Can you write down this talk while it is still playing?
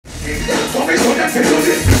So me show them to do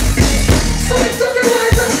this. So it's to the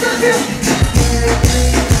right and stand here.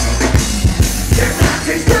 Them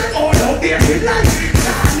artists stand all out there in life.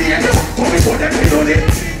 Nah, near no. So me show them to do this.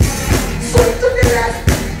 So it's to the left.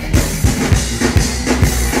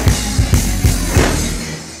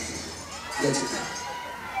 Let it down.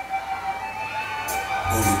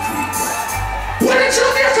 What did you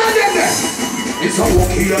make on them there? It's a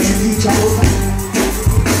walkie and you teach about.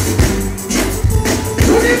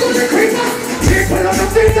 Do they go to creeper? People on the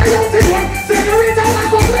feet are out the one. Senorita one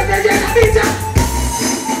go when they get a pizza.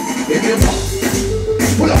 Give me a pop.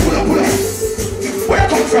 Pull up, pull up, pull up. Where you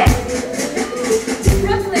come from?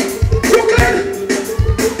 Brooklyn. Brooklyn?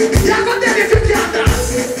 You got them if you can't dance.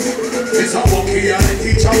 It's a walkie and you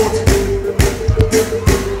teach about.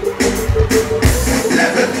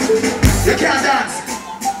 Level. You can't dance.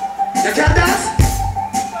 You can't dance?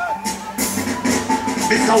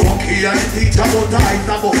 Mr. Wonky and the teacher about the height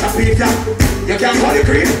about the pizza. You can't go the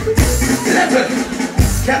cream? Level.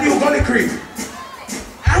 Can you go the cream?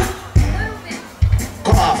 Huh?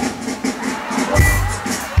 Come on.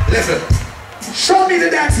 Level. Show me the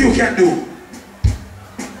dance you can do.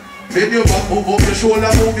 Bend your butt, move up your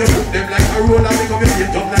shoulder, move your foot them like a roller, make up your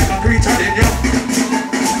feet up like a creature, then you.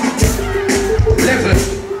 Level.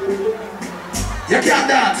 You can't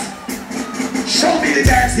dance. Show me the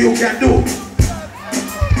dance you can do.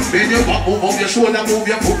 Bend your back, move up your shoulder, move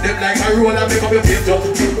your foot them like a roller, make up your feet up.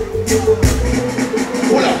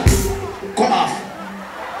 Hold on. Come on.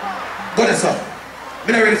 Go there, sir.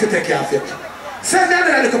 I'm not ready to take care of you. Send down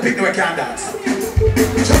that little picnic where you can't dance.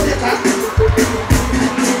 Show me your car.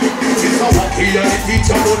 It's a walkie and the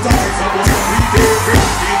teacher about time, so about the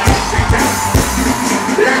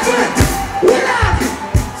Let's go. Hold on.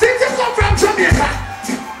 Since you come from Jamaica,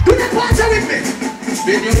 do the party with me.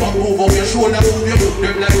 Bend your back, move up your shoulder, move your foot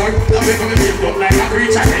them like one. Now make up your feet up like a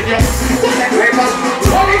creature, then you. Go the creeper,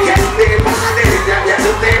 only get deeper, and then you get to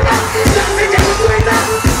deeper. Now me get to sweeter.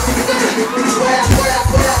 Pull up, pull up,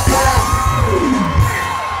 pull up, pull up.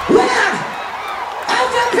 Hold on. How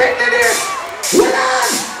can picnic this? Hold on.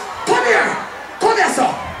 Come here. Come here, sir.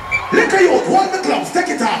 Look at you, hold the gloves, take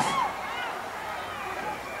it off.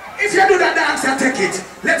 If you do that dance, you take it.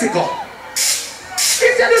 Let it go. If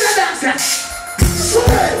you do that dance, you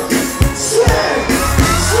sway, sway,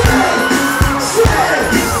 sway, sway,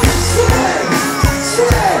 sway,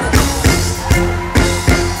 sway.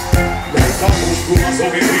 Like a push to my soul,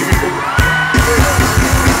 baby.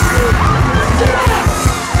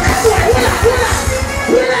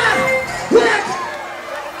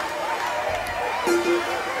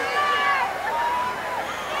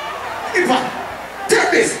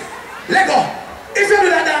 Take this. Let go. If you do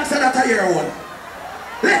that dance, that's a year one.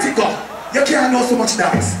 Let it go. You can't know so much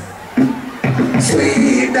dance.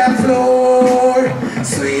 Sweep that floor.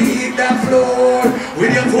 Sweep that floor.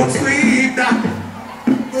 With your foot sweep that.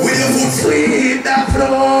 With your foot sweep that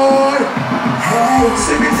floor. Hey,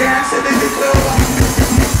 see me dancing in the club.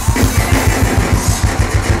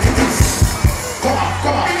 Come on,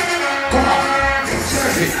 come on, come on.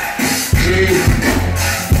 Jersey.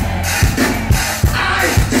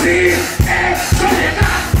 Jamaica,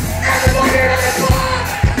 everybody in the park,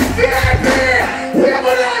 VIP, we have a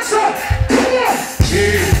dancer, come on!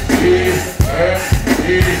 G-E-M-E-I-E-E,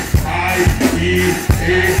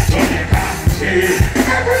 Jamaica,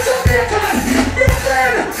 every Jamaican,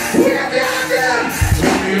 Brooklyn, we have the anthem!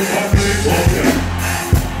 Jamaica, Jamaica,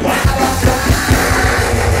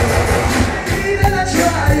 Need and I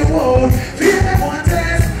try, you won't feel them one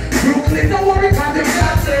test. Brooklyn, don't worry, cause them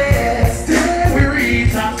got this. Till we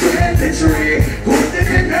reach our 23, who's the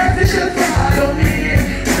big nurse, they should follow me.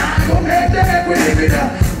 Now go make them make we live it up.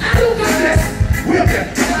 I don't got this. We up there.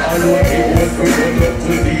 All the way was good up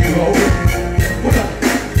to the road. Put up.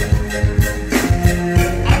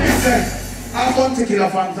 I'm saying, I'm going to kill a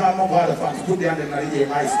fans and my father fans. Put them in the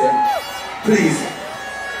game, ice them. Please.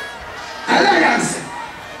 Alliance.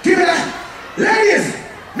 Give me that. Ladies,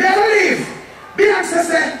 may I leave? Beyonce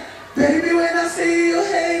said, baby, when I see you,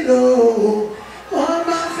 halo. Oh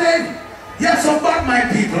my friend. Yeah, some bad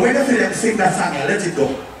mind people, when you see them sing that song, let it go.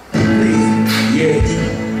 Please. Yeah.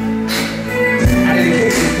 I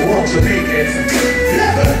dedicate it to all Jamaicans.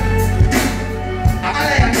 Level.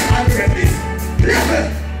 Alliance anthem this. Level.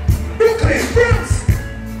 Brooklyn, Bronx.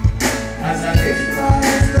 As I lift my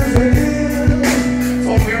eyes to the hill,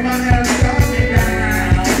 from where my hands coming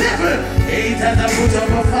down. Level. Haters that put up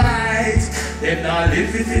a fight, them not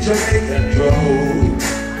live it in Jamaican road.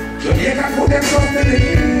 Jamaica put them trust in the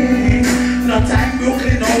hill. No time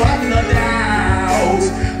Brooklyn, no one, no doubt.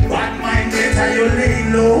 Bad mind better you lay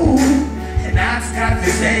low. And that's got to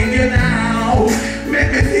save you now.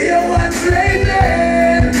 Make me feel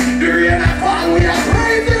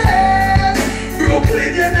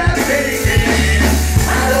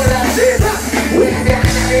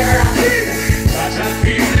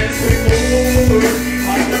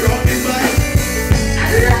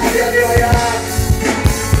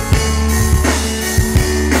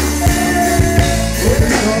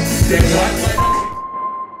them one.